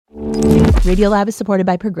Radiolab is supported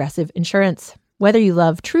by Progressive Insurance. Whether you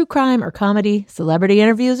love true crime or comedy, celebrity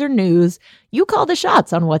interviews or news, you call the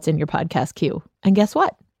shots on what's in your podcast queue. And guess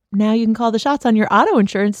what? Now you can call the shots on your auto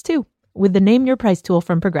insurance too with the Name Your Price tool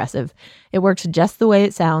from Progressive. It works just the way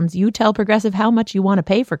it sounds. You tell Progressive how much you want to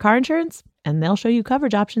pay for car insurance, and they'll show you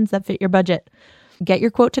coverage options that fit your budget. Get your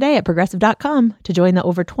quote today at Progressive.com to join the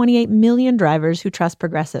over 28 million drivers who trust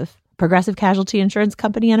Progressive. Progressive Casualty Insurance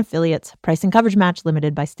Company and Affiliates. Price and coverage match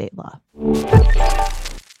limited by state law.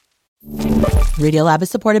 Radiolab is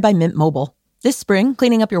supported by Mint Mobile. This spring,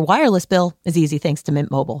 cleaning up your wireless bill is easy thanks to Mint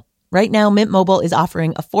Mobile. Right now, Mint Mobile is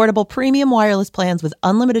offering affordable premium wireless plans with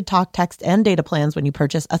unlimited talk, text, and data plans when you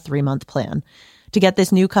purchase a 3-month plan. To get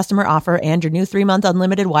this new customer offer and your new 3-month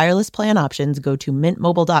unlimited wireless plan options, go to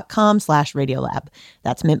mintmobile.com/Radiolab.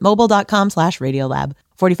 That's mintmobile.com/Radiolab.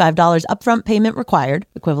 $45 upfront payment required,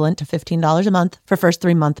 equivalent to $15 a month for first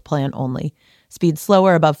 3-month plan only. Speed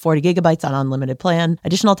slower above 40 gigabytes on unlimited plan.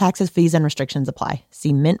 Additional taxes, fees, and restrictions apply.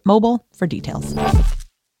 See Mint Mobile for details.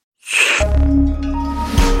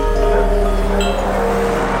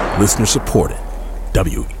 Listener supported.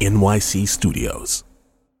 WNYC Studios.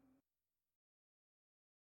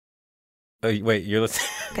 Oh, wait, you're listening?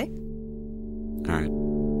 Okay. All right.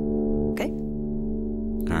 Okay.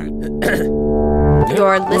 All right.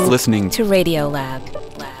 You're listening to Radiolab.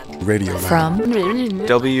 Radio Lab. From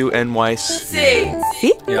WNYC.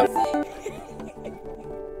 See? Yep.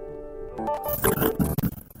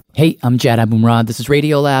 Hey, I'm Jad Abumrad. This is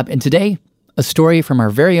Radiolab, and today, a story from our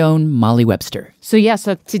very own Molly Webster. So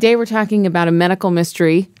today we're talking about a medical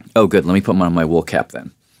mystery. Oh, good. Let me put on my wool cap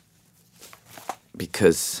then.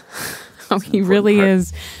 Because... Oh, he really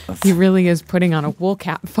is. He really is putting on a wool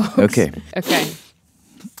cap, folks. Okay.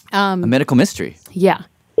 A medical mystery. Yeah.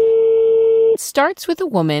 It starts with a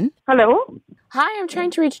woman. Hello? Hi, I'm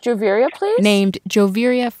trying to reach Joveria, please. Named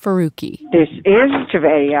Joveria Faruqi. This is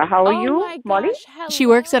Joveria. How are you, my gosh, Molly? hello. She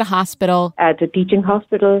works at a hospital. At a teaching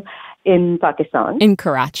hospital in Pakistan. In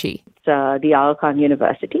Karachi. It's the Aga Khan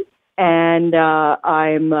University. And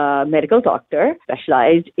I'm a medical doctor,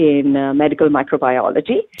 specialized in medical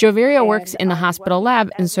microbiology. Joveria works in the hospital lab,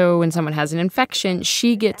 and so when someone has an infection,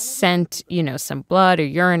 she gets sent, some blood or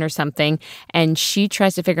urine or something, and she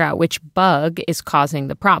tries to figure out which bug is causing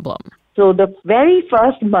the problem. So the very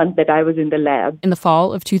first month that I was in the lab, in the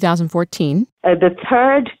fall of 2014, the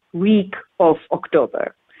third week of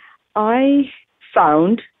October, I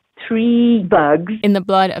found 3 bugs in the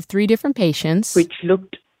blood of 3 different patients, which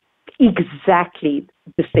looked exactly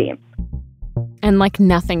the same. And like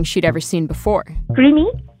nothing she'd ever seen before.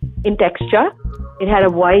 Creamy in texture. It had a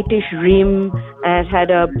whitish rim and it had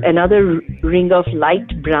another ring of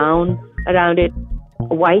light brown around it,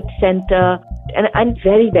 a white center, and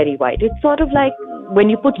very, very white. It's sort of like when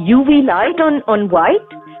you put UV light on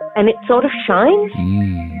white and it sort of shines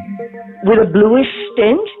with a bluish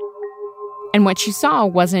tinge. And what she saw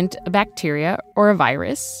wasn't a bacteria or a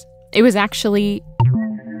virus. It was actually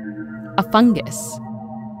a fungus.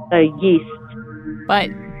 A yeast. But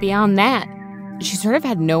beyond that, she sort of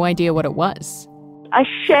had no idea what it was. I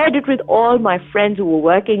shared it with all my friends who were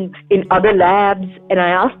working in other labs, and I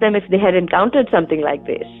asked them if they had encountered something like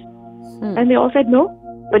this. And they all said no,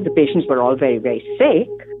 but the patients were all very, very sick.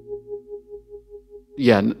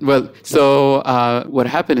 Yeah, well, so what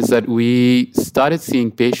happened is that we started seeing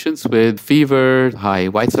patients with fever, high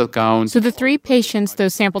white cell count. So the 3 patients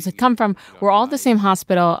those samples had come from were all at the same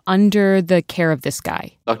hospital under the care of this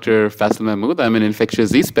guy. Dr. Faisal Mahmood, I'm an infectious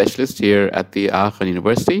disease specialist here at the Aga Khan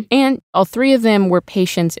University. And all 3 of them were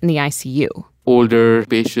patients in the ICU. Older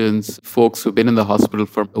patients, folks who've been in the hospital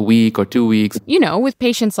for a week or 2 weeks. With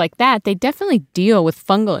patients like that, they definitely deal with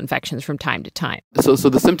fungal infections from time to time. So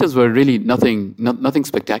the symptoms were really nothing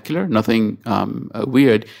spectacular, nothing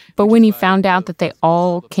weird. But when he found out that they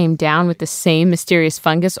all came down with the same mysterious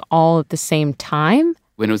fungus all at the same time,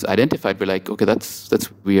 when it was identified, we're like, okay, that's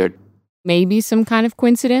weird. Maybe some kind of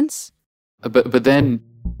coincidence. But then,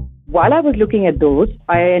 while I was looking at those,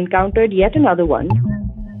 I encountered yet another one.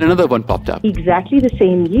 Another one popped up. Exactly the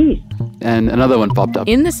same yeast. And another one popped up.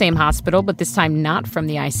 In the same hospital, but this time not from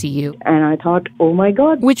the ICU. And I thought, oh my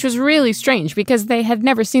God. Which was really strange because they had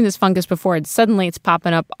never seen this fungus before, and suddenly it's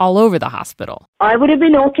popping up all over the hospital. I would have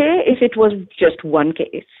been okay if it was just one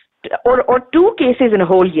case. Or 2 cases in a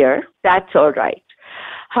whole year. That's all right.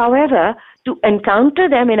 However, to encounter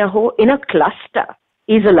them in a cluster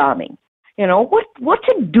is alarming. What's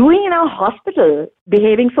it doing in our hospital,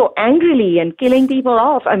 behaving so angrily and killing people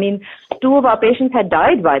off? I mean, 2 of our patients had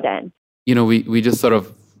died by then. We just sort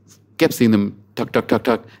of kept seeing them tuck, tuck, tuck,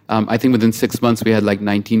 tuck. I think within 6 months, we had like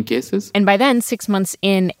 19 cases. And by then, 6 months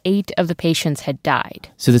in, 8 of the patients had died.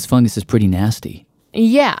 So this fungus is pretty nasty.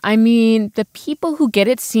 Yeah, I mean, the people who get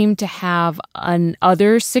it seem to have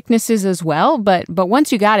other sicknesses as well, but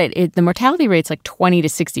once you got it, the mortality rate's like 20 to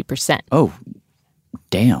 60%. Oh,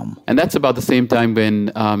 damn. And that's about the same time when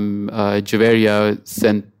Jovaria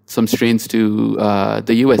sent some strains to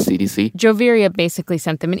the US CDC. Jovaria basically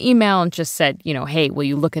sent them an email and just said, hey, will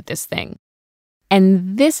you look at this thing?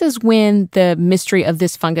 And this is when the mystery of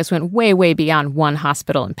this fungus went way, way beyond one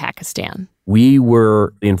hospital in Pakistan. We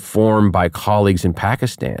were informed by colleagues in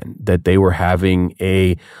Pakistan that they were having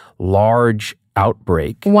a large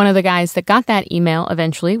outbreak. One of the guys that got that email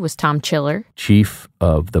eventually was Tom Chiller, chief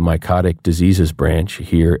of the Mycotic Diseases branch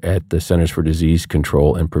here at the Centers for Disease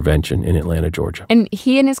Control and Prevention in Atlanta, Georgia. And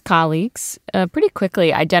he and his colleagues pretty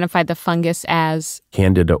quickly identified the fungus as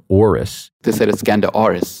Candida auris. They said it's Candida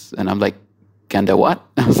auris. And I'm like, Candida what?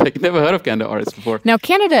 I was like, never heard of Candida auris before. Now,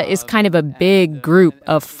 Candida is kind of a big group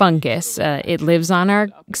of fungus. It lives on our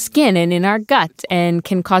skin and in our gut and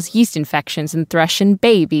can cause yeast infections and thrush in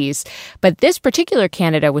babies. But this particular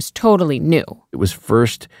Candida was totally new. It was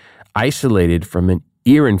first isolated from an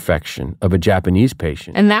ear infection of a Japanese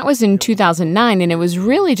patient. And that was in 2009, and it was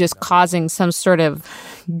really just causing some sort of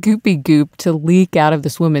goopy goop to leak out of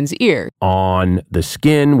this woman's ear. On the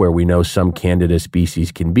skin, where we know some Candida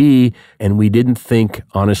species can be, and we didn't think,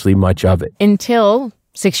 honestly, much of it. Until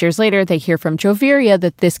 6 years later, they hear from Jovaria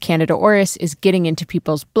that this Candida auris is getting into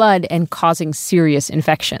people's blood and causing serious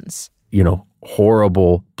infections.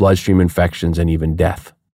 Horrible bloodstream infections and even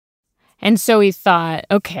death. And so he thought,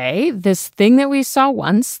 okay, this thing that we saw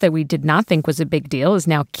once that we did not think was a big deal is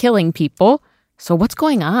now killing people. So what's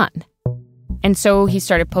going on? And so he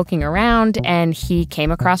started poking around, and he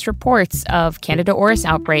came across reports of Candida auris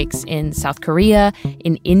outbreaks in South Korea,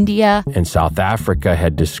 in India. And South Africa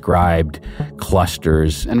had described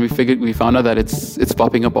clusters. And we found out that it's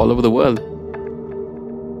popping up all over the world.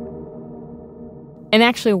 And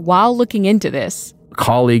actually, while looking into this,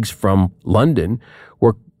 colleagues from London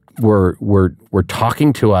were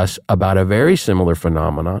talking to us about a very similar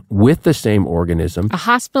phenomenon with the same organism. A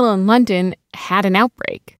hospital in London had an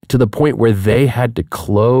outbreak. To the point where they had to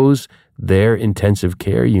close their intensive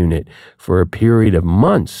care unit for a period of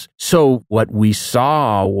months. So what we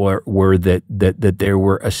saw were that there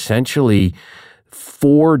were essentially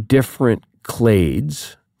 4 different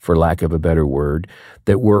clades, for lack of a better word,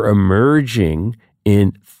 that were emerging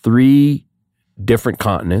in 3 different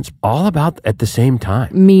continents, all about at the same time.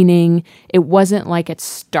 Meaning it wasn't like it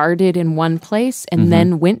started in one place and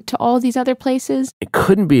then went to all these other places. It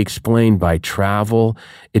couldn't be explained by travel.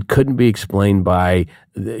 It couldn't be explained by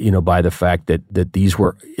the fact that these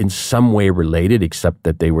were in some way related, except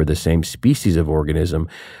that they were the same species of organism.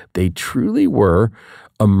 They truly were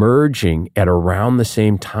emerging at around the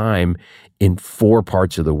same time in 4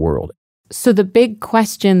 parts of the world. So the big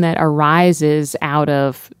question that arises out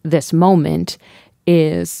of this moment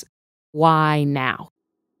is, why now?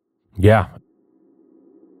 Yeah.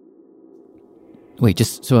 Wait,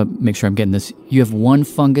 just so I make sure I'm getting this. You have one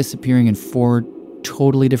fungus appearing in 4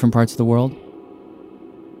 totally different parts of the world?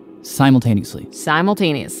 Simultaneously?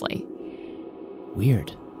 Simultaneously.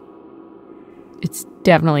 Weird. It's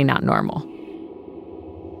definitely not normal.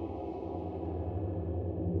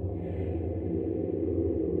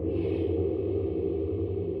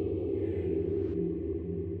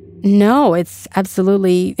 No, it's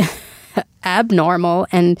absolutely abnormal.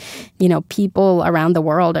 And, people around the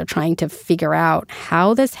world are trying to figure out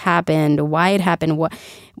how this happened, why it happened,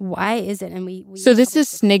 why is it? And So this is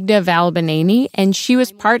Snigdha Vallabhaneni, and she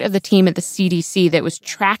was part of the team at the CDC that was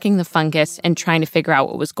tracking the fungus and trying to figure out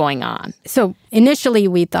what was going on. So initially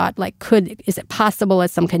we thought, is it possible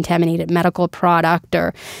as some contaminated medical product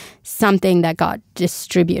or something that got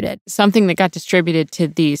distributed? Something that got distributed to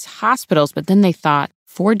these hospitals, but then they thought,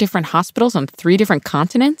 4 different hospitals on 3 different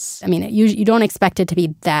continents? I mean, you don't expect it to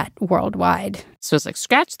be that worldwide. So it's like,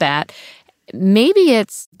 scratch that. Maybe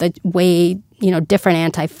it's the way,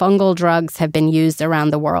 different antifungal drugs have been used around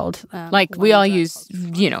the world. We all use,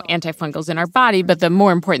 antifungals in our body, but the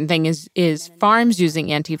more important thing is farms using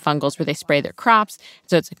antifungals where they spray their crops.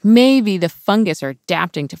 So it's like maybe the fungus are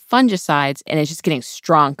adapting to fungicides and it's just getting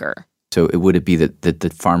stronger. So would it be that the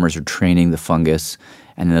farmers are training the fungus,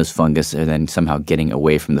 and then those fungus are then somehow getting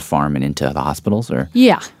away from the farm and into the hospitals? Or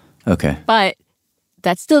Yeah. Okay. But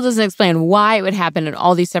that still doesn't explain why it would happen in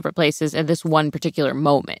all these separate places at this one particular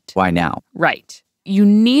moment. Why now? Right. You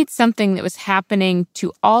need something that was happening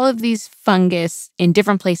to all of these fungus in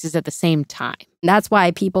different places at the same time. That's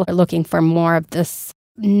why people are looking for more of this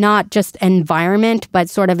not just environment, but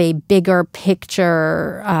sort of a bigger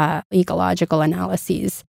picture ecological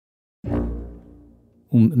analyses.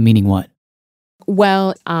 Meaning what?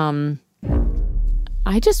 Well,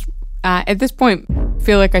 I just, at this point,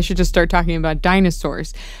 feel like I should just start talking about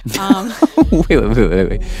dinosaurs. Wait.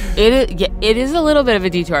 It is a little bit of a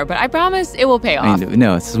detour, but I promise it will pay off. I mean,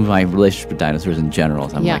 no, it's my relationship with dinosaurs in general.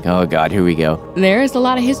 So I'm like, oh, God, here we go. There is a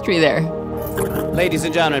lot of history there. Ladies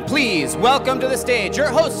and gentlemen, please welcome to the stage your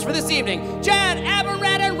hosts for this evening, Jan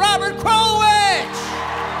Abumrad and Robert Krulwich!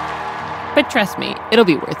 But trust me, it'll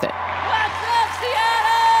be worth it.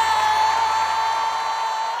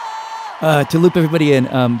 To loop everybody in,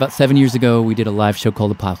 about 7 years ago, we did a live show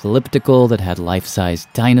called Apocalyptical that had life-size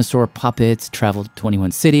dinosaur puppets, traveled to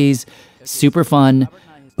 21 cities. Super fun,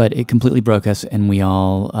 but it completely broke us, and we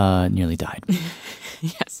all nearly died.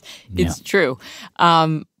 Yes, it's true.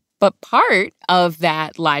 But part of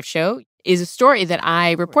that live show is a story that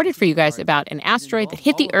I reported for you guys about an asteroid that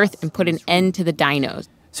hit the Earth and put an end to the dinos.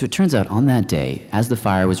 So it turns out on that day, as the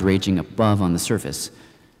fire was raging above on the surface,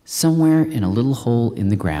 somewhere in a little hole in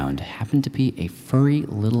the ground happened to be a furry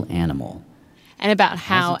little animal. And about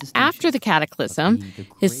how after the cataclysm,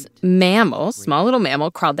 this mammal, small little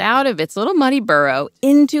mammal, crawled out of its little muddy burrow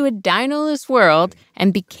into a dinoless world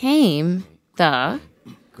and became the...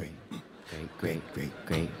 Great,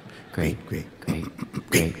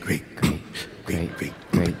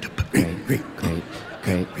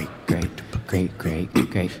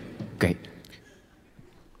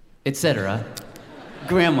 etc.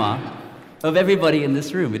 Grandma of everybody in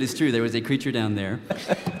this room. It is true, there was a creature down there.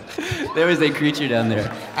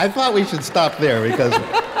 I thought we should stop there because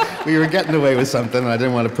we were getting away with something and I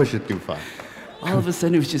didn't want to push it too far. All of a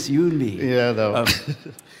sudden, it was just you and me. Yeah, though.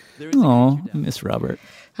 Oh, I miss Robert.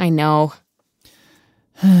 I know.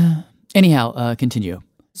 Anyhow, continue.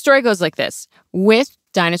 The story goes like this. With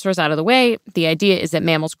dinosaurs out of the way, the idea is that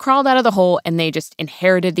mammals crawled out of the hole and they just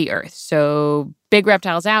inherited the Earth. So big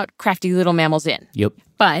reptiles out, crafty little mammals in. Yep.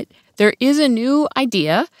 But there is a new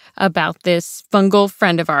idea about this fungal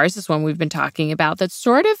friend of ours, this one we've been talking about, that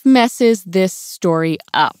sort of messes this story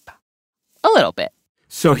up a little bit.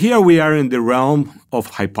 So here we are in the realm of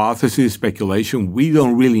hypothesis, speculation. We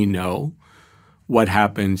don't really know what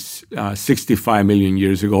happens 65 million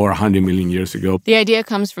years ago or 100 million years ago. The idea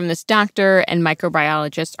comes from this doctor and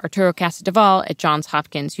microbiologist Arturo Casadevall at Johns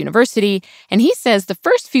Hopkins University, and he says the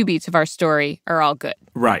first few beats of our story are all good.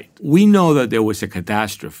 Right. We know that there was a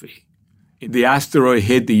catastrophe. The asteroid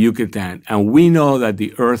hit the Yucatan, and we know that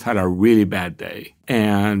the Earth had a really bad day.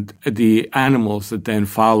 And the animals that then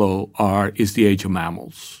follow is the age of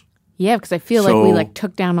mammals. Yeah, because I feel like we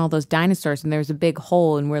took down all those dinosaurs, and there was a big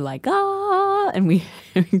hole, and we're like, and we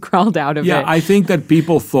crawled out of it. Yeah, I think that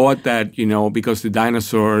people thought that, because the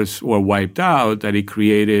dinosaurs were wiped out, that it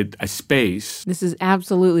created a space. This is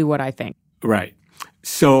absolutely what I think. Right.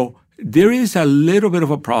 So there is a little bit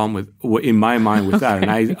of a problem in my mind with that,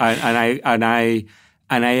 Okay. and I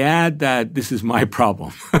add that this is my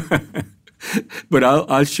problem. But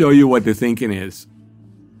I'll show you what the thinking is.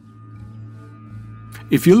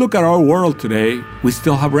 If you look at our world today, we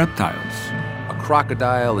still have reptiles.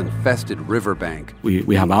 Crocodile-infested riverbank.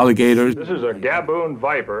 We have alligators. This is a Gaboon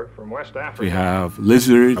viper from West Africa. We have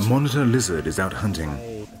lizards. A monitor lizard is out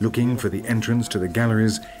hunting, looking for the entrance to the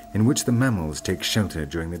galleries in which the mammals take shelter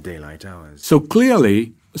during the daylight hours. So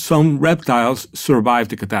clearly, some reptiles survived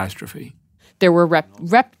the catastrophe. There were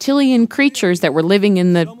reptilian creatures that were living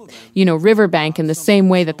in the, riverbank in the same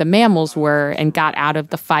way that the mammals were and got out of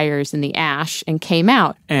the fires and the ash and came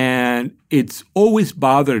out. And it's always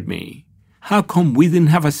bothered me. How come we didn't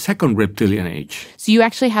have a second reptilian age? So you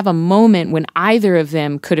actually have a moment when either of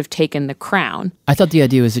them could have taken the crown. I thought the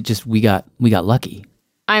idea was that just we got lucky.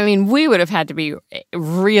 I mean, we would have had to be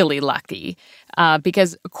really lucky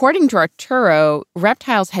because according to Arturo,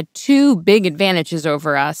 reptiles had two big advantages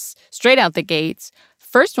over us straight out the gates.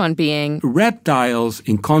 First one being... reptiles,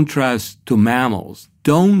 in contrast to mammals,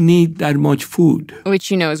 don't need that much food.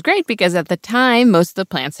 Which is great because at the time, most of the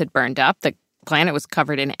plants had burned up. The planet was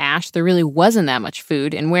covered in ash. There really wasn't that much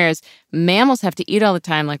food. And whereas mammals have to eat all the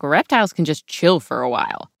time, reptiles can just chill for a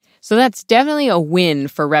while. So that's definitely a win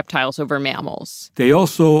for reptiles over mammals. They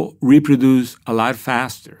also reproduce a lot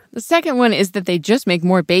faster. The second one is that they just make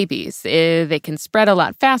more babies. They can spread a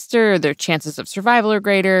lot faster. Their chances of survival are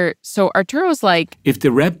greater. So Arturo's like, if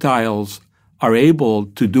the reptiles are able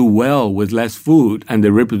to do well with less food and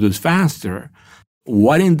they reproduce faster,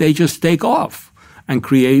 why didn't they just take off and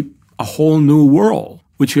create a whole new world,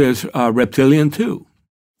 which is reptilian too?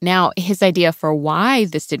 Now, his idea for why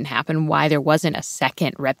this didn't happen, why there wasn't a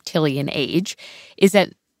second reptilian age, is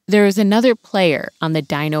that there is another player on the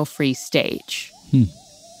dino-free stage.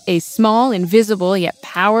 A small, invisible, yet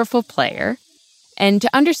powerful player. And to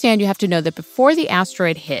understand, you have to know that before the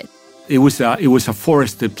asteroid hit, it was a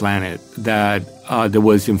forested planet that there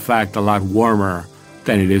was, in fact, a lot warmer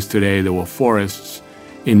than it is today. There were forests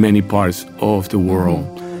in many parts of the world.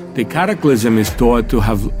 The cataclysm is thought to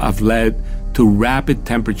have led to rapid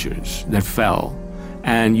temperatures that fell.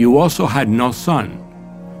 And you also had no sun.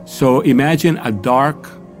 So imagine a dark,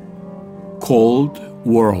 cold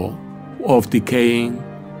world of decaying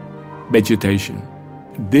vegetation.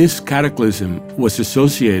 This cataclysm was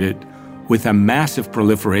associated with a massive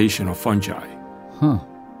proliferation of fungi.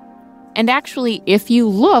 And actually, if you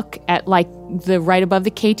look at like the right above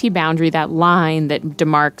the KT boundary, that line that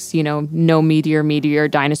demarks, no meteor,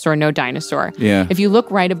 dinosaur, no dinosaur. Yeah. If you look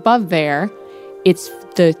right above there,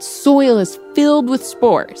 the soil is filled with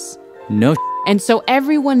spores. No. And so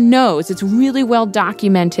everyone knows, it's really well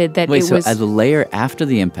documented that Wait, it was... so the layer after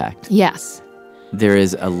the impact? Yes. There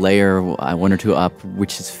is a layer, one or two up,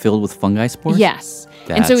 which is filled with fungi spores? Yes.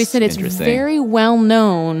 And so he said it's very well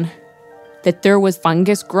known that there was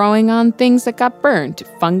fungus growing on things that got burned.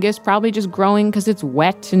 Fungus probably just growing because it's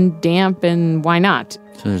wet and damp, and why not?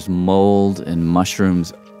 So there's mold and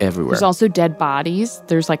mushrooms everywhere. There's also dead bodies.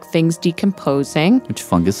 There's like things decomposing. Which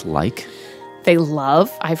fungus like? They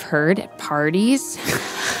love, I've heard, at parties.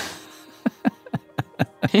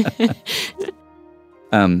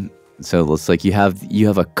 So it looks like you have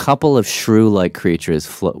a couple of shrew-like creatures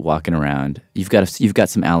walking around. You've got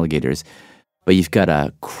some alligators, but you've got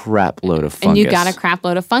a crap load of fungus. And you got a crap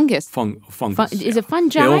load of fungus. Fungus. Is it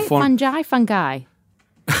fungi? Fungi.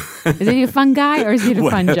 Is it a fungi or is it a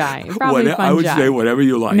fungi? Probably fungi. I would say whatever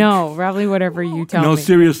you like. No, probably whatever you tell me. No,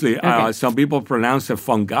 seriously. Okay. Some people pronounce it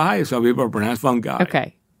fungi. Some people pronounce fungi.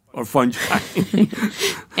 Okay. Or fungi.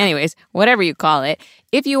 Anyways, whatever you call it,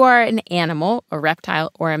 if you are an animal, a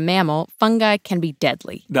reptile, or a mammal, fungi can be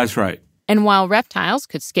deadly. That's right. And while reptiles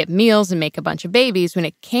could skip meals and make a bunch of babies, when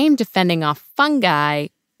it came to fending off fungi,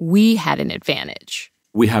 we had an advantage.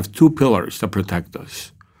 We have two pillars that protect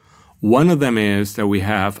us. One of them is that we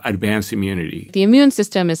have advanced immunity. The immune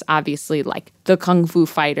system is obviously like the kung fu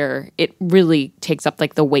fighter. It really takes up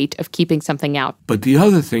like the weight of keeping something out. But the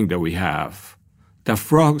other thing that we have that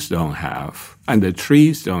frogs don't have, and the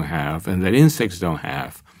trees don't have, and that insects don't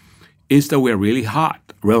have, is that we're really hot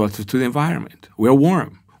relative to the environment. We're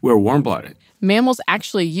warm. We're warm-blooded. Mammals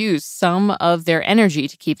actually use some of their energy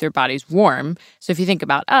to keep their bodies warm. So if you think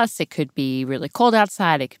about us, it could be really cold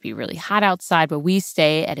outside, it could be really hot outside, but we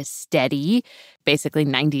stay at a steady, basically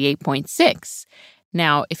 98.6.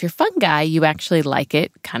 Now, if you're fungi, you actually like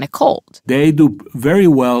it kind of cold. They do very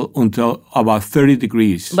well until about 30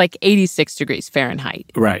 degrees. Like 86 degrees Fahrenheit.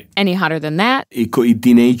 Right. Any hotter than that? It could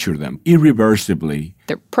denature them irreversibly.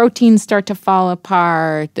 Their proteins start to fall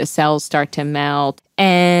apart, the cells start to melt.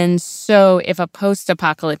 And so if a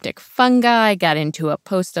post-apocalyptic fungi got into a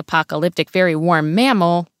post-apocalyptic, very warm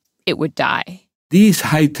mammal, it would die. This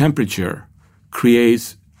high temperature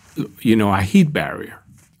creates, a heat barrier.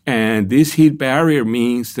 And this heat barrier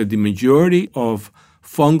means that the majority of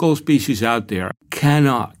fungal species out there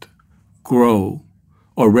cannot grow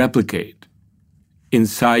or replicate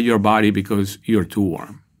inside your body because you're too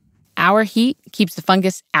warm. Our heat keeps the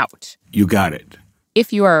fungus out. You got it.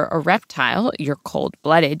 If you are a reptile, you're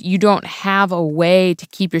cold-blooded, you don't have a way to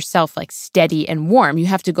keep yourself like steady and warm. You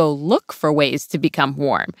have to go look for ways to become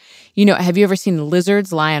warm. Have you ever seen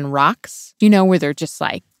lizards lie on rocks? Where they're just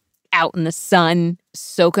like out in the sun,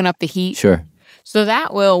 soaking up the heat? Sure. So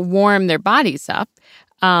that will warm their bodies up.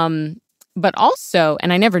 But also,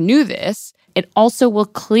 and I never knew this, it also will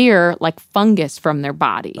clear like fungus from their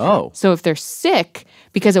body. Oh. So if they're sick,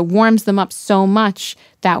 because it warms them up so much,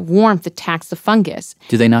 that warmth attacks the fungus.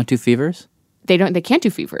 Do they not do fevers? They can't do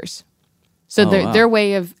fevers. So their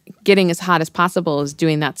way of getting as hot as possible is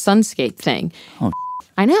doing that sunscape thing. Oh.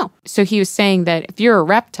 I know. So he was saying that if you're a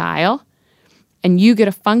reptile and you get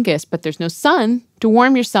a fungus, but there's no sun to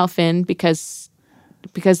warm yourself in because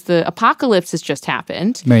the apocalypse has just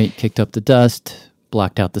happened. Right, kicked up the dust,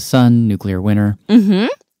 blocked out the sun, nuclear winter. Mm-hmm.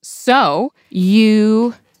 So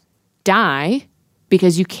you die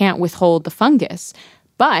because you can't withhold the fungus.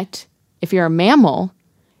 But if you're a mammal,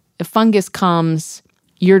 if fungus comes,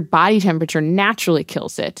 your body temperature naturally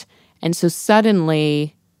kills it. And so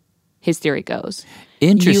suddenly, his theory goes,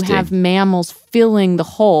 interesting. You have mammals filling the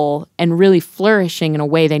hole and really flourishing in a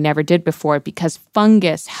way they never did before because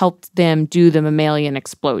fungus helped them do the mammalian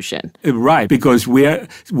explosion. Right, because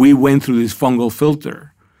we went through this fungal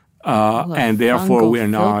filter. And therefore we are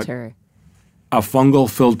not a fungal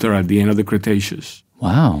filter at the end of the Cretaceous.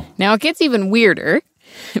 Wow. Now it gets even weirder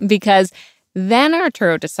Because then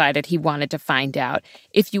Arturo decided he wanted to find out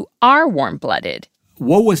if you are warm-blooded.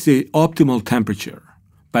 What was the optimal temperature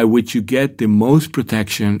by which you get the most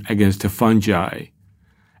protection against the fungi,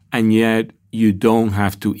 and yet you don't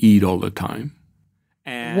have to eat all the time?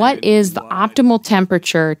 What is the optimal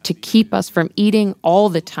temperature to keep us from eating all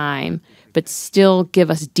the time, but still give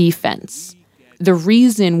us defense? The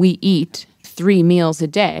reason we eat 3 meals a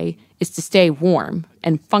day is to stay warm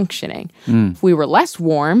and functioning. If we were less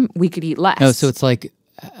warm, we could eat less. Oh, so it's like,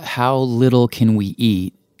 how little can we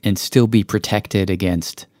eat and still be protected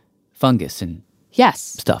against fungus and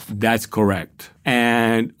stuff? That's correct.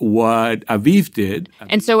 And what Aviv did...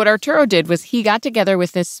 And so what Arturo did was he got together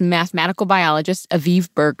with this mathematical biologist, Aviv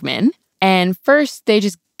Bergman, and first they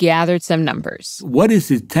just gathered some numbers. What is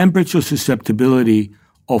the temperature susceptibility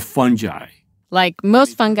of fungi? Like,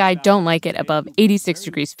 most fungi don't like it above 86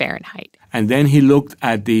 degrees Fahrenheit. And then he looked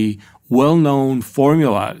at the well-known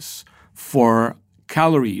formulas for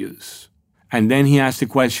calorie use. And then he asked the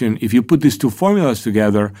question, if you put these two formulas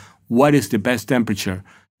together, what is the best temperature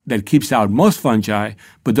that keeps out most fungi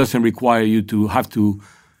but doesn't require you to have to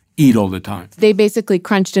eat all the time? They basically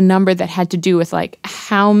crunched a number that had to do with, like,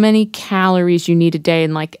 how many calories you need a day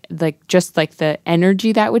and, like just the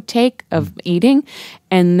energy that would take of eating.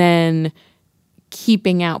 And then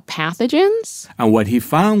keeping out pathogens. And what he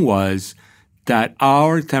found was that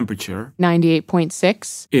our temperature,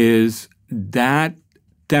 98.6, is that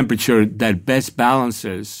temperature that best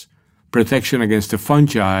balances protection against the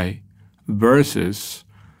fungi versus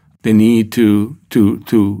the need to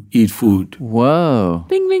eat food. Whoa.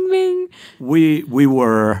 Bing, bing, bing. We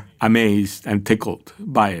were amazed and tickled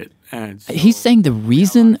by it. And so, he's saying the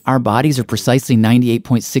reason our bodies are precisely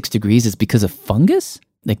 98.6 degrees is because of fungus?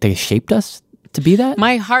 Like they shaped us to be that?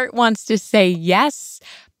 My heart wants to say yes,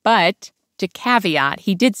 but to caveat,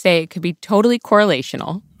 he did say it could be totally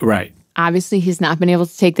correlational. Right. Obviously, he's not been able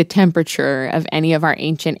to take the temperature of any of our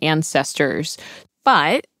ancient ancestors.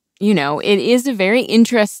 But, you know, it is a very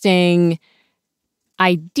interesting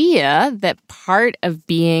idea that part of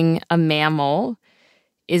being a mammal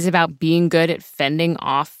is about being good at fending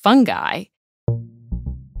off fungi.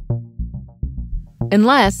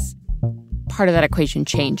 Unless part of that equation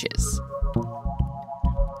changes.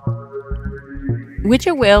 Which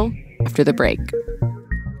it will after the break.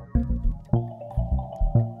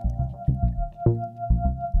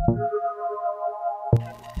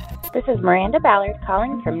 This is Miranda Ballard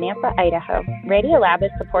calling from Nampa, Idaho. Radiolab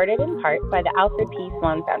is supported in part by the Alfred P.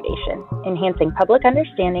 Sloan Foundation, enhancing public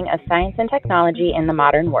understanding of science and technology in the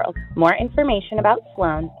modern world. More information about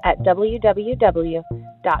Sloan at www.sloan.org.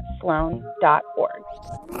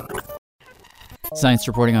 Science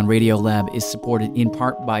reporting on Radiolab is supported in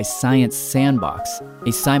part by Science Sandbox,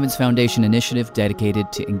 a Simons Foundation initiative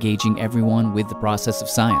dedicated to engaging everyone with the process of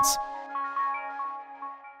science.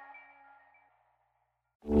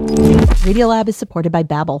 Radiolab is supported by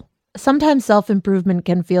Babbel. Sometimes self-improvement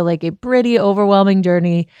can feel like a pretty overwhelming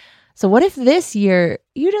journey. So what if this year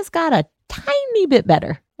you just got a tiny bit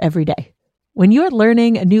better every day? When you're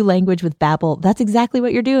learning a new language with Babbel, that's exactly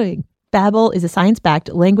what you're doing. Babbel is a science-backed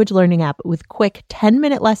language learning app with quick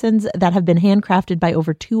 10-minute lessons that have been handcrafted by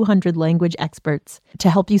over 200 language experts to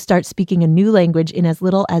help you start speaking a new language in as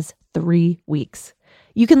little as 3 weeks.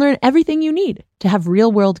 You can learn everything you need to have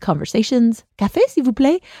real-world conversations, café s'il vous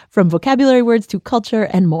plaît, from vocabulary words to culture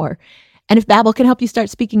and more. And if Babbel can help you start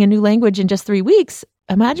speaking a new language in just 3 weeks,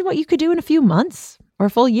 imagine what you could do in a few months or a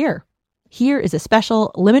full year. Here is a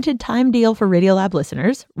special limited time deal for Radiolab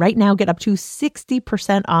listeners. Right now, get up to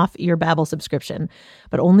 60% off your Babbel subscription,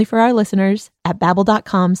 but only for our listeners at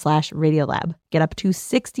babbel.com/Radiolab. Get up to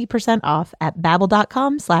 60% off at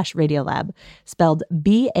babbel.com/Radiolab, spelled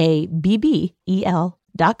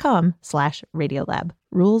BABBEL.com/Radiolab.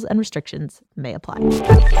 Rules and restrictions may apply.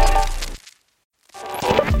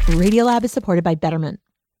 Radiolab is supported by Betterment.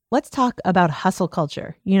 Let's talk about hustle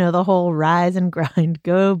culture. You know, the whole rise and grind,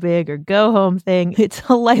 go big or go home thing. It's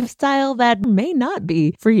a lifestyle that may not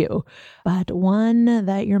be for you, but one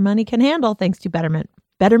that your money can handle thanks to Betterment.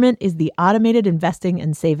 Betterment is the automated investing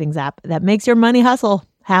and savings app that makes your money hustle.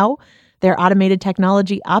 How? Their automated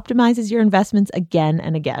technology optimizes your investments again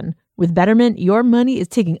and again. With Betterment, your money is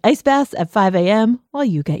taking ice baths at 5 a.m. while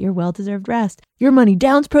you get your well-deserved rest. Your money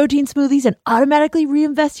downs protein smoothies and automatically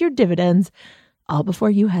reinvests your dividends all before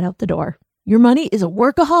you head out the door. Your money is a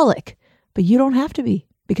workaholic, but you don't have to be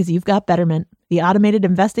because you've got Betterment, the automated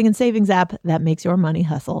investing and savings app that makes your money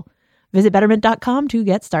hustle. Visit Betterment.com to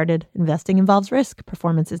get started. Investing involves risk.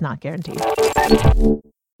 Performance is not guaranteed.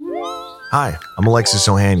 Hi, I'm Alexis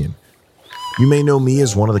Ohanian. You may know me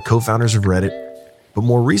as one of the co-founders of Reddit, but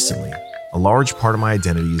more recently, a large part of my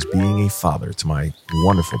identity is being a father to my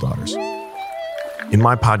wonderful daughters. In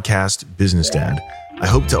my podcast, Business Dad, I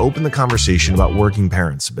hope to open the conversation about working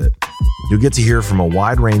parents a bit. You'll get to hear from a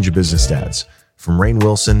wide range of business dads, from Rainn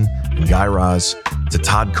Wilson and Guy Raz to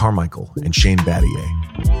Todd Carmichael and Shane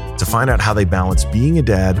Battier, to find out how they balance being a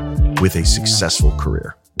dad with a successful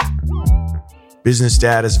career. Business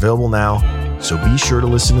Dad is available now, so be sure to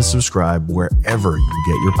listen and subscribe wherever you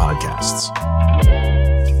get your podcasts.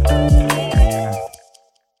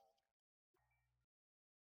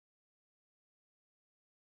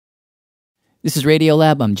 This is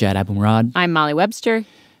Radiolab. I'm Jad Abumrad. I'm Molly Webster.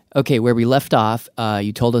 Okay, where we left off,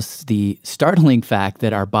 you told us the startling fact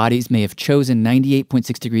that our bodies may have chosen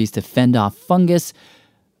 98.6 degrees to fend off fungus.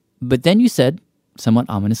 But then you said, somewhat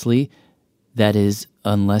ominously, that is,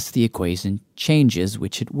 unless the equation changes,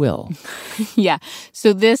 which it will. Yeah.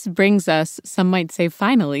 So this brings us, some might say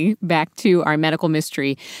finally, back to our medical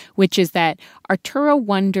mystery, which is that Arturo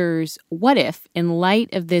wonders, what if, in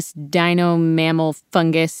light of this dino-mammal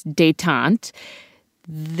fungus detente,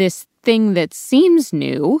 this thing that seems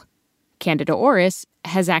new, Candida auris,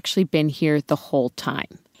 has actually been here the whole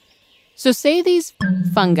time. So say these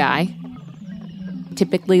fungi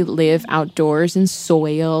typically live outdoors in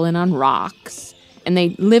soil and on rocks, and they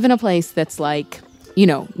live in a place that's like,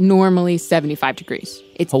 normally 75 degrees.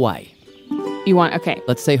 It's Hawaii. You want, okay.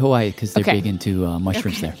 Let's say Hawaii, because they're big into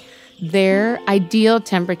mushrooms there. Their ideal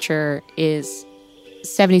temperature is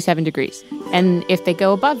 77 degrees. And if they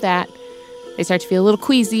go above that, they start to feel a little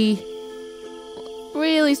queasy,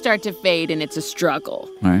 really start to fade, and it's a struggle.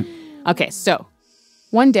 All right. Okay, so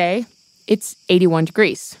one day, it's 81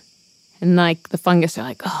 degrees. And, the fungus are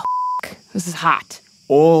like, oh, this is hot.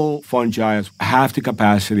 All fungi have the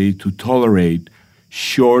capacity to tolerate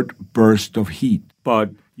short bursts of heat.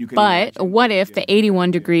 But what if the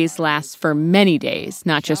 81 degrees lasts for many days,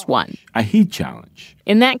 not just one? A heat challenge.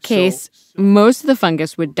 In that case, most of the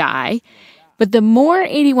fungus would die. But the more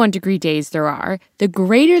 81-degree days there are, the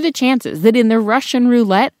greater the chances that in the Russian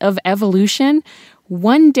roulette of evolution,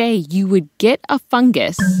 one day you would get a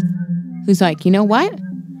fungus who's like, you know what?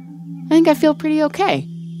 I think I feel pretty okay.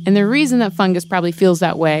 And the reason that fungus probably feels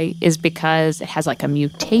that way is because it has a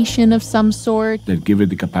mutation of some sort. That give it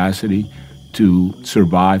the capacity to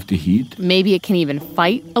survive the heat. Maybe it can even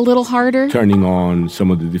fight a little harder. Turning on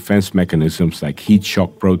some of the defense mechanisms like heat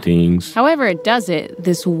shock proteins. However it does it,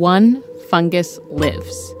 this one fungus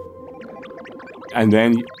lives. And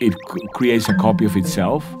then it creates a copy of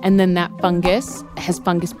itself. And then that fungus has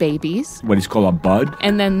fungus babies. What is called a bud.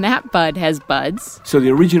 And then that bud has buds. So the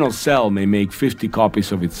original cell may make 50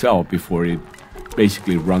 copies of itself before it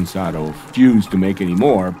basically runs out of juice to make any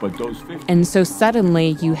more, but those 50... And so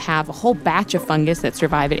suddenly you have a whole batch of fungus that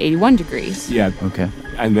survive at 81 degrees. Yeah. Okay.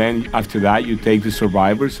 And then after that, you take the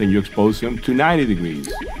survivors and you expose them to 90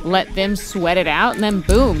 degrees. Let them sweat it out, and then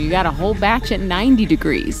boom, you got a whole batch at 90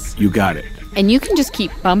 degrees. You got it. And you can just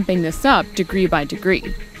keep bumping this up degree by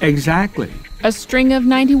degree. Exactly. A string of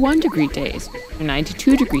 91-degree days,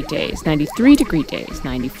 92-degree days, 93-degree days,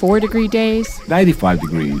 94-degree days, 95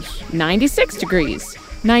 degrees, 96 degrees,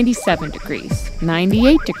 97 degrees,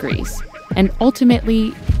 98 degrees, and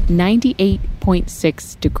ultimately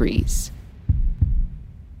 98.6 degrees.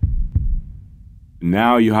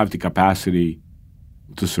 Now you have the capacity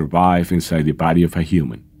to survive inside the body of a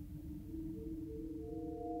human.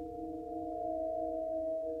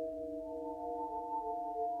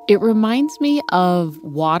 It reminds me of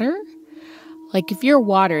water. If you're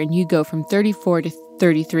water and you go from 34 to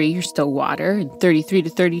 33, you're still water, and 33 to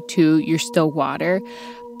 32, you're still water.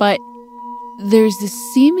 But there's this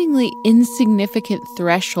seemingly insignificant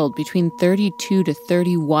threshold between 32 to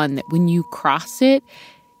 31 that when you cross it,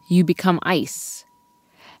 you become ice.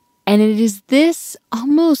 And it is this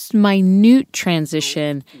almost minute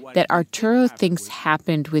transition that Arturo thinks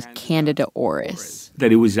happened with Candida auris.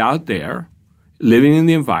 That it was out there, living in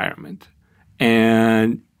the environment,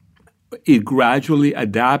 and it gradually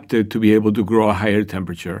adapted to be able to grow a higher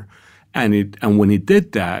temperature. And when it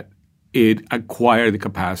did that, it acquired the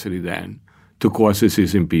capacity then to cause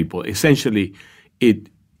disease in people. Essentially,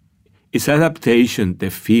 its adaptation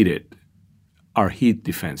defeated our heat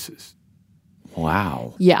defenses.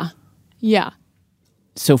 Wow. Yeah.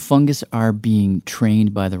 So fungus are being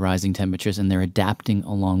trained by the rising temperatures, and they're adapting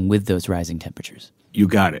along with those rising temperatures. You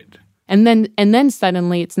got it. And then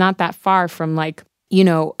suddenly it's not that far from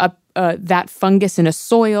that fungus in a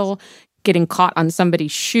soil getting caught on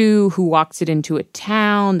somebody's shoe who walks it into a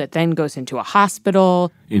town that then goes into a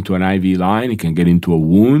hospital. Into an IV line, it can get into a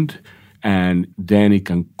wound, and then it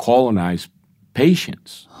can colonize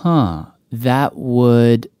patients. That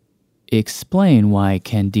would explain why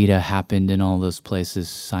Candida happened in all those places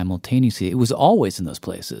simultaneously. It was always in those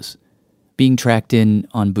places, being tracked in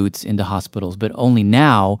on boots into hospitals, but only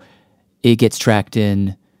now it gets tracked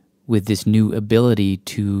in with this new ability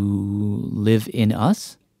to live in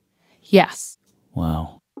us? Yes.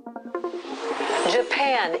 Wow.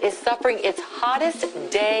 Japan is suffering its hottest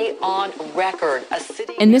day on record. A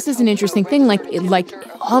city. And this is an interesting thing. Like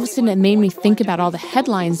all of a sudden, it made me think about all the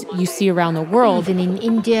headlines you see around the world. Even in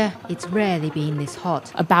India, it's rarely been this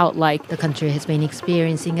hot. About the country has been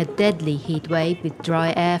experiencing a deadly heat wave with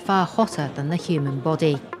dry air far hotter than the human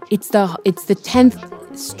body. It's the 10th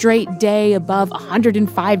straight day above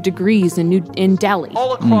 105 degrees in Delhi.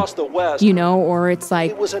 All across the West. Or it's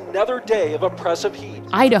like... It was another day of oppressive heat.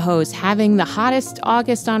 Idaho's having the hottest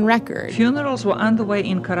August on record. Funerals were underway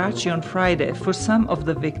in Karachi on Friday for some of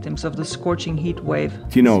the victims of the scorching heat wave.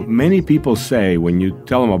 Many people say when you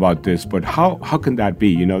tell them about this, but how can that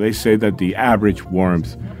be? They say that the average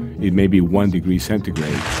warmth, it may be 1 degree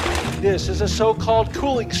centigrade. This is a so-called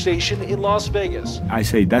cooling station in Las Vegas. I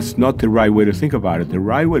say that's not the right way to think about it. The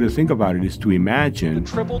right way to think about it is to imagine the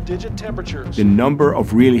triple-digit temperatures. The number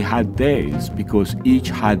of really hot days, because each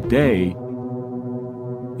hot day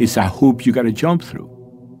is a hoop you got to jump through.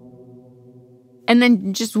 And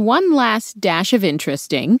then just one last dash of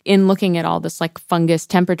interesting in looking at all this fungus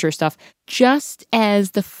temperature stuff. Just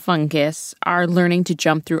as the fungus are learning to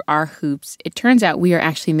jump through our hoops, it turns out we are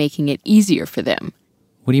actually making it easier for them.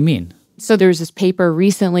 What do you mean? So there was this paper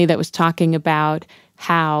recently that was talking about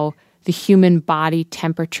how the human body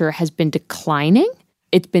temperature has been declining.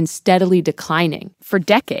 It's been steadily declining for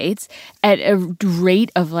decades at a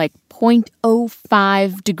rate of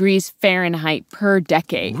 0.05 degrees Fahrenheit per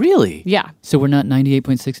decade. Really? Yeah. So we're not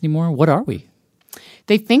 98.6 anymore? What are we?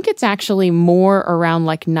 They think it's actually more around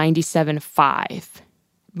 97.5.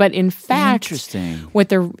 But in fact, interesting.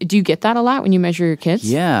 Do you get that a lot when you measure your kids?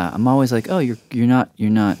 Yeah, I'm always like, oh, you're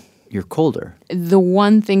colder. The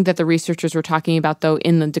one thing that the researchers were talking about, though,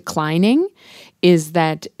 in the declining, is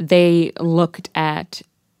that they looked at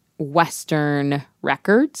Western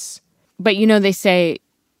records. But they say,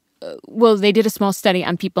 they did a small study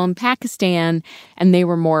on people in Pakistan, and they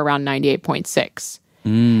were more around 98.6.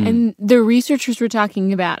 And the researchers were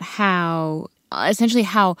talking about how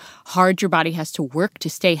hard your body has to work to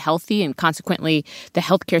stay healthy, and consequently the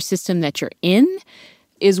healthcare system that you're in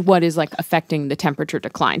is what is affecting the temperature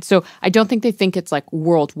decline. So I don't think they think it's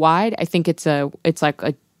worldwide. I think it's a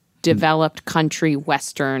developed country,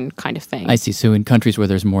 Western kind of thing. I see. So in countries where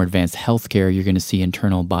there's more advanced healthcare, you're going to see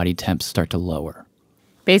internal body temps start to lower.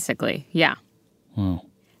 Basically, yeah. Wow.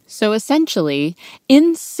 So essentially,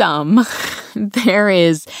 in sum, there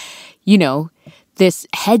is, this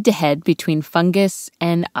head-to-head between fungus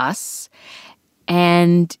and us,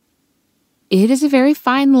 and it is a very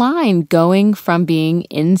fine line going from being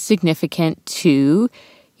insignificant to,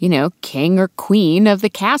 king or queen of the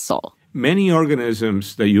castle. Many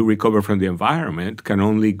organisms that you recover from the environment can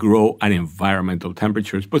only grow at environmental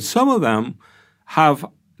temperatures, but some of them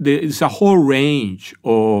there's a whole range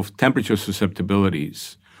of temperature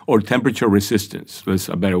susceptibilities or temperature resistance. That's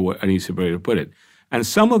an easier way to put it. And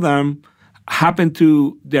some of them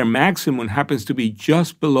their maximum happens to be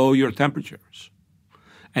just below your temperatures.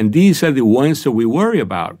 And these are the ones that we worry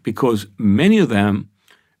about because many of them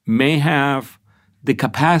may have the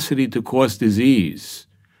capacity to cause disease,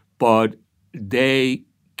 but they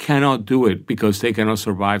cannot do it because they cannot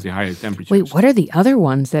survive the higher temperatures. Wait, what are the other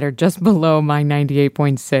ones that are just below my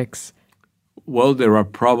 98.6? Well, there are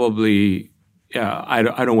probably... I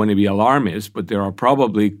don't want to be alarmist, but there are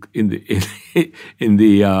probably in the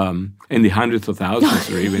hundreds of thousands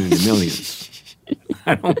or even in the millions.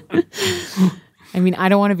 I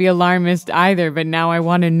don't want to be alarmist either, but now I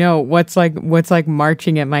want to know what's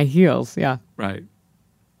marching at my heels. Yeah. Right.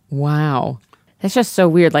 Wow. That's just so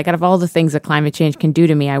weird. Out of all the things that climate change can do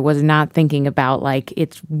to me, I was not thinking about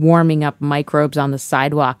it's warming up microbes on the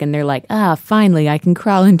sidewalk and they're finally I can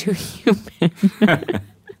crawl into a human.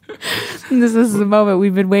 This is the moment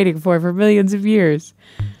we've been waiting for millions of years.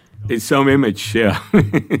 It's some image, yeah.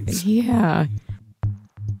 Yeah.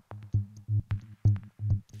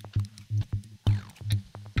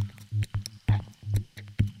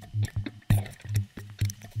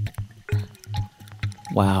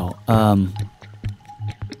 Wow.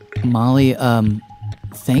 Molly,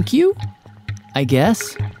 thank you, I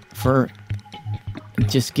guess, for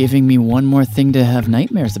just giving me one more thing to have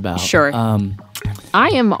nightmares about. Sure. I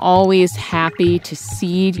am always happy to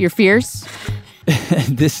seed your fears.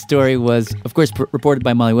 This story was, of course, reported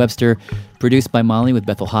by Molly Webster, produced by Molly with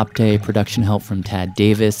Bethel Hopte, production help from Tad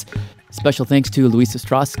Davis. Special thanks to Louisa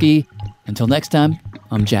Ostrowski. Until next time,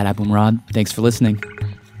 I'm Jad Abumrad. Thanks for listening.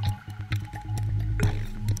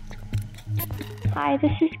 Hi,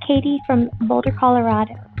 this is Katie from Boulder,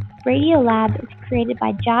 Colorado. Radiolab is created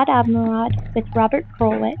by Jad Abumrad with Robert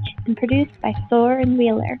Krulwich and produced by Thor and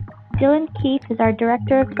Wheeler. Dylan Keith is our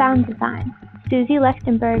director of sound design. Susie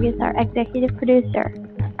Lechtenberg is our executive producer.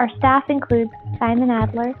 Our staff includes Simon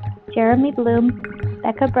Adler, Jeremy Bloom,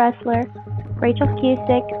 Becca Bressler, Rachel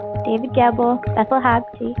Cusick, David Gebel, Bethel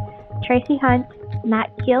Habsey, Tracy Hunt,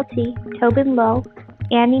 Matt Keelty, Tobin Lowe,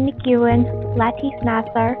 Annie McEwen, Latif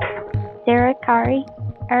Nassar, Sarah Kari,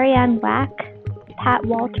 Ariane Wack, Pat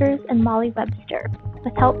Walters, and Molly Webster,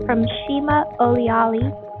 with help from Shima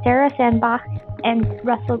Oliali, Sarah Sandbach, and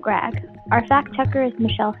Russell Gregg. Our fact-checker is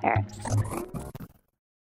Michelle Harris.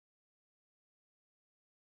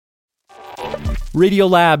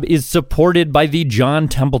 Radiolab is supported by the John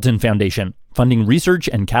Templeton Foundation, funding research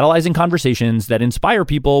and catalyzing conversations that inspire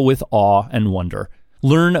people with awe and wonder.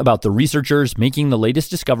 Learn about the researchers making the latest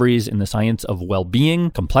discoveries in the science of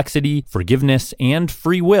well-being, complexity, forgiveness, and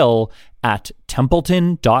free will at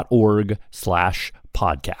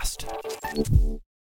templeton.org/podcast.